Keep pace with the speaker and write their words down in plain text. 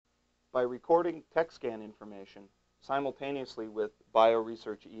By recording tech scan information simultaneously with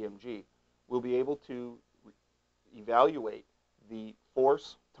BioResearch EMG, we'll be able to evaluate the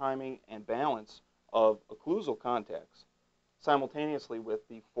force, timing, and balance of occlusal contacts simultaneously with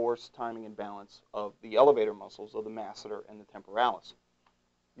the force, timing, and balance of the elevator muscles of the masseter and the temporalis.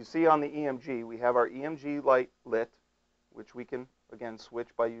 You see on the EMG, we have our EMG light lit, which we can, again, switch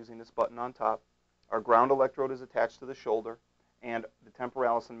by using this button on top. Our ground electrode is attached to the shoulder, and the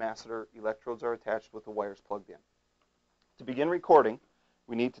temporalis and masseter electrodes are attached with the wires plugged in. To begin recording,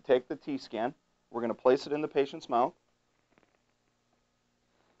 we need to take the T-scan. We're going to place it in the patient's mouth,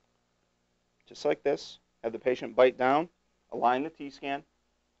 just like this. Have the patient bite down, align the T-scan,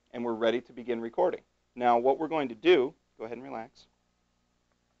 and we're ready to begin recording. Now, what we're going to do, go ahead and relax,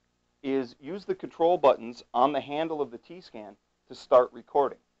 is use the control buttons on the handle of the T-scan to start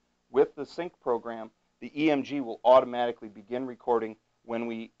recording. With the sync program, the EMG will automatically begin recording when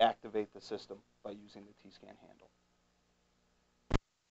we activate the system by using the T-scan handle.